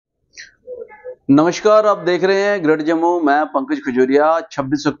नमस्कार, आप देख रहे हैं ग्रेट जम्मू। मैं पंकज खजूरिया।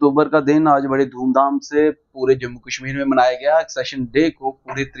 26 अक्टूबर का दिन आज बड़े धूमधाम से पूरे जम्मू कश्मीर में मनाया गया। एक्सेशन डे को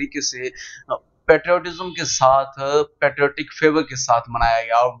पूरे तरीके से पैट्रियोटिज्म के साथ, पैट्रियोटिक फेवर के साथ मनाया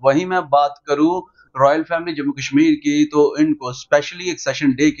गया। और वहीं मैं बात करूं रॉयल फैमिली जम्मू कश्मीर की, तो इनको स्पेशली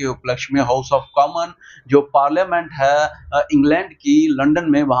एक्सेशन डे के उपलक्ष्य में हाउस ऑफ कॉमन जो पार्लियामेंट है इंग्लैंड की, लंदन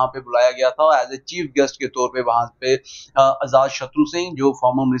में वहां पे बुलाया गया था एज ए चीफ गेस्ट के तौर पे। वहां पे आजाद शत्रु सिंह जो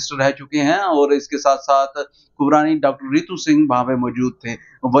फॉर्मर मिनिस्टर रह चुके हैं, और इसके साथ साथ कुबरानी डॉक्टर रितु सिंह वहां पे मौजूद थे।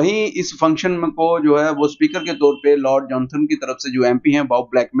 वहीं इस फंक्शन में को जो है वो स्पीकर के तौर पे लॉर्ड जॉनसन की तरफ से जो एमपी हैं बॉब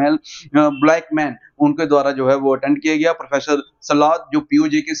ब्लैकमैन, उनके द्वारा जो है वो अटेंड किया गया। प्रोफेसर सलाद जो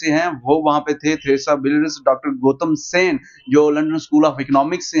पीओजेके से हैं वो वहां पे थे। थ्रेसा बिलियर्स डॉक्टर गौतम सेन जो लंदन स्कूल ऑफ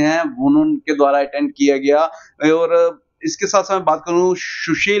इकोनॉमिक्स से हैं, उनके द्वारा अटेंड किया गया। और इसके साथ साथ बात करूं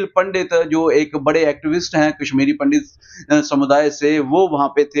सुशील पंडित जो एक बड़े एक्टिविस्ट हैं कश्मीरी पंडित समुदाय से, वो वहां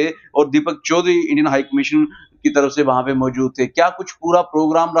पे थे। और Deepak Chaudhary Indian high commission की तरफ से वहां पे मौजूद थे। क्या कुछ पूरा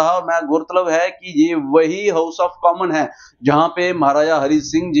प्रोग्राम रहा। मैं गौरतलब है कि ये वही हाउस ऑफ कॉमन है जहां पे महाराजा हरि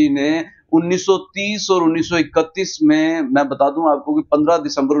सिंह जी ने 1930 और 1931 में, मैं बता दूं आपको कि 15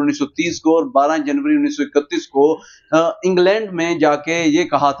 दिसंबर 1930 को और 12 जनवरी 1931 को इंग्लैंड में जाके ये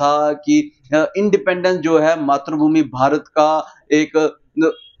कहा था कि इंडिपेंडेंस जो है मातृभूमि भारत का एक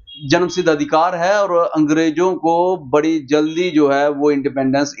जन्मसिद्ध अधिकार है, और अंग्रेजों को बड़ी जल्दी जो है वो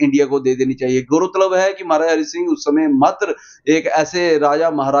इंडिपेंडेंस इंडिया को दे देनी चाहिए। गौरतलब है कि महाराजा हरि सिंह उस समय मात्र एक ऐसे राजा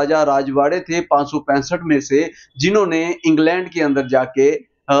महाराजा राजवाड़े थे 565 में से, जिन्होंने इंग्लैंड के अंदर जाके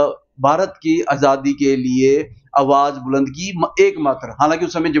भारत की आजादी के लिए आवाज बुलंद की, एकमात्र। हालांकि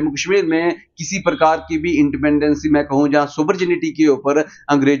उस समय जम्मू कश्मीर में किसी प्रकार की भी इंडिपेंडेंसी, मैं कहूं जहां सोवरेनिटी के ऊपर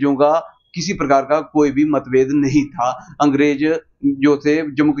अंग्रेजों का किसी प्रकार का कोई भी मतभेद नहीं था। अंग्रेज जो थे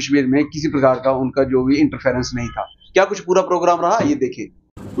जम्मू कश्मीर में किसी प्रकार का उनका जो भी इंटरफेरेंस नहीं था। क्या कुछ पूरा प्रोग्राम रहा, ये देखें।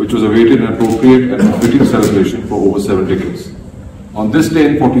 Which was awaited and appropriate and fitting celebration for over 7 decades. On this day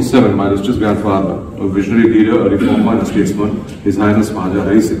in 47, my illustrious grandfather, a visionary leader, a reformer and a statesman, His Highness Maharaja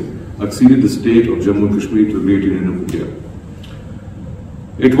Hari Singh, acceded the state of Jammu and Kashmir to the great Union of India.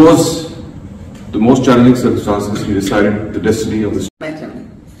 It was the most challenging circumstances he decided the destiny of the state.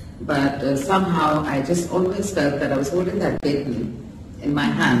 But somehow I just always felt that I was holding that baton in my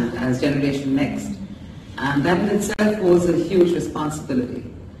hand as Generation Next. And that in itself was a huge responsibility.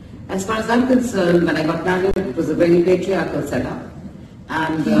 As far as I'm concerned, when I got married, it was a very patriarchal setup.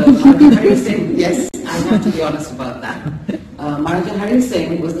 And Maharaja Hari Singh, yes, I have to be honest about that. Maharaja Hari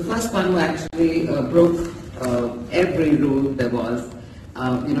Singh was the first one who actually broke every rule there was,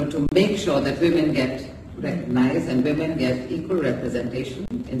 to make sure that women get recognized and women get equal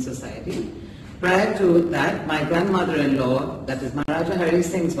representation in society. Prior to that, my grandmother-in-law, that is Maharaja Hari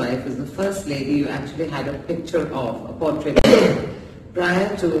Singh's wife, was the first lady who actually had a picture of, a portrait of. Prior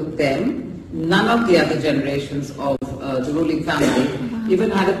to them, none of the other generations of the ruling family even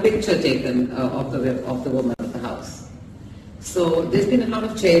had a picture taken of the woman of the house. So there's been a lot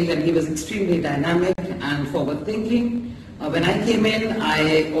of change, and he was extremely dynamic and forward-thinking. When I came in,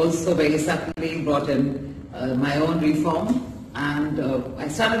 I also very subtly brought in my own reform, and I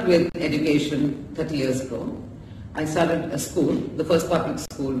started with education 30 years ago. I started a school, the first public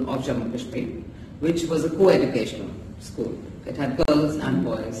school of Jammu and Kashmir, which was a co-educational school. It had girls and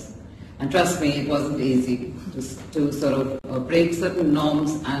boys. And trust me, it wasn't easy to sort of break certain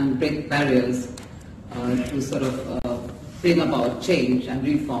norms and break barriers to sort of bring about change and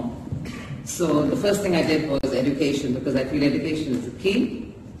reform. So the first thing I did was education, because I feel education is the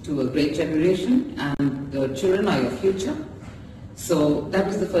key to a great generation, and the children are your future. So that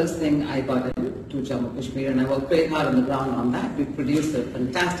was the first thing I got into Jammu and Kashmir, and I worked very hard on the ground on that. We produced a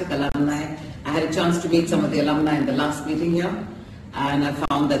fantastic alumni. I had a chance to meet some of the alumni in the last meeting here, and I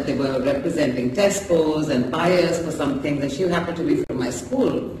found that they were representing Tesco's and buyers for some things, and she happened to be from my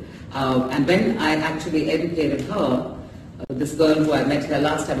school. And when I actually educated her, this girl who I met here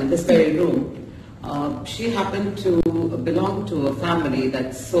last time in this very room, she happened to belong to a family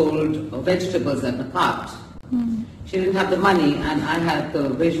that sold vegetables at the cart. She didn't have the money, and I had the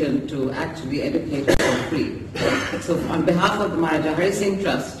vision to actually educate her for free. So on behalf of the Maharaja Hari Singh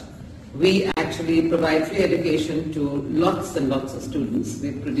Trust, we actually provide free education to lots and lots of students.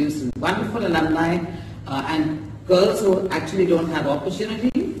 We produce wonderful alumni, and girls who actually don't have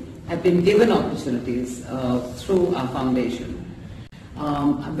opportunity have been given opportunities through our foundation.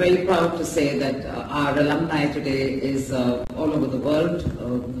 I'm very proud to say that our alumni today is all over the world.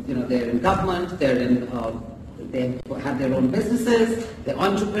 They're in government, they have their own businesses, they're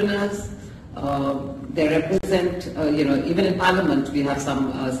entrepreneurs. They represent, even in Parliament, we have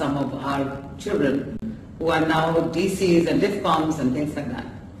some of our children who are now DCs and DIFCOMs and things like that.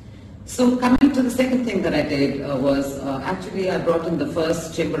 So coming to the second thing that I did was actually I brought in the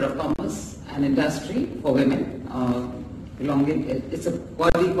first Chamber of Commerce and Industry for women. It's a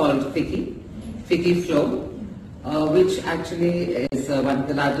body called FICCI Flow, which actually is one of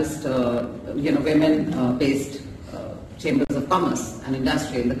the largest women-based chambers of commerce and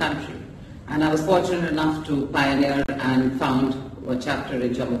industry in the country. And I was fortunate enough to pioneer and found a chapter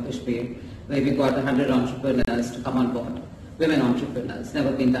in Jammu Kashmir where we got 100 entrepreneurs to come on board. Women entrepreneurs,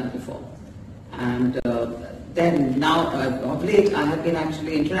 never been done before. And then now, of late, I have been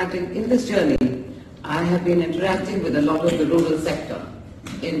actually interacting in this journey. I have been interacting with a lot of the rural sector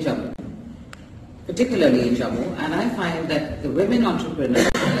in Jammu, particularly in Jammu, and I find that the women entrepreneurs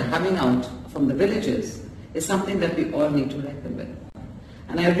that are coming out from the villages is something that we all need to reckon with.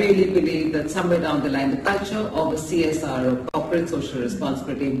 And I really believe that somewhere down the line, the culture of a CSR or corporate social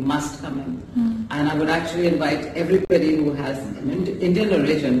responsibility must come in. And I would actually invite everybody who has an Indian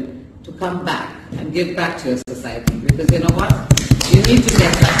origin to come back and give back to your society. Because you know what? You need to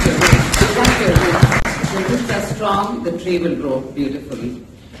get back to your roots. Get back to your roots. If your roots are strong, the tree will grow beautifully.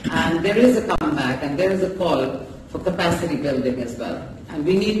 And there is a comeback and there is a call for capacity building as well. And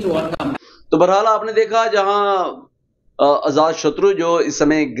we need to all come back. तो बहरहाल आपने देखा जहां आजाद शत्रु जो इस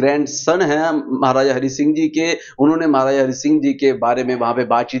समय grand son है महाराजा हरि सिंह जी के, उन्होंने महाराजा हरि सिंह जी के बारे में वहां पे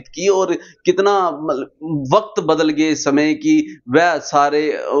बातचीत की और कितना वक्त बदल गए समय की। वह सारे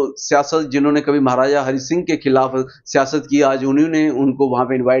सियासत जिन्होंने कभी महाराजा हरि सिंह के खिलाफ सियासत की, आज उन्होंने उनको वहां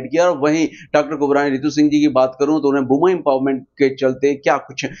पे इनवाइट किया। और वहीं डॉक्टर कुबरानी रितु सिंह जी की बात करूं तो उन्हें वुमेन एम्पावरमेंट के चलते क्या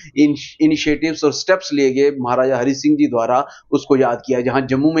कुछ इनिशिएटिव्स और स्टेप्स लिए गए महाराजा हरि सिंह जी द्वारा, उसको याद किया। जहां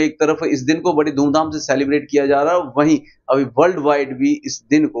जम्मू में एक तरफ इस दिन को बड़ी धूमधाम से सेलिब्रेट किया जा रहा है, वहीं अभी वर्ल्ड वाइड भी इस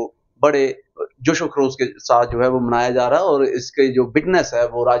दिन को बड़े जोशो खरोश के साथ जो है वो मनाया जा रहा है और इसके जो विटनेस है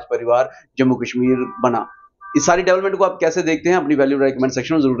वो राज परिवार जम्मू कश्मीर बना। इस सारी डेवलपमेंट को आप कैसे देखते हैं, अपनी वैल्यू राइट कमेंट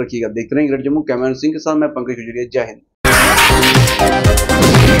सेक्शन में जरूर रखिएगा। देखते रहें ग्रेट जम्मू। कैमरा सिंह के साथ मैं पंकज खजुरिया। जय हिंद।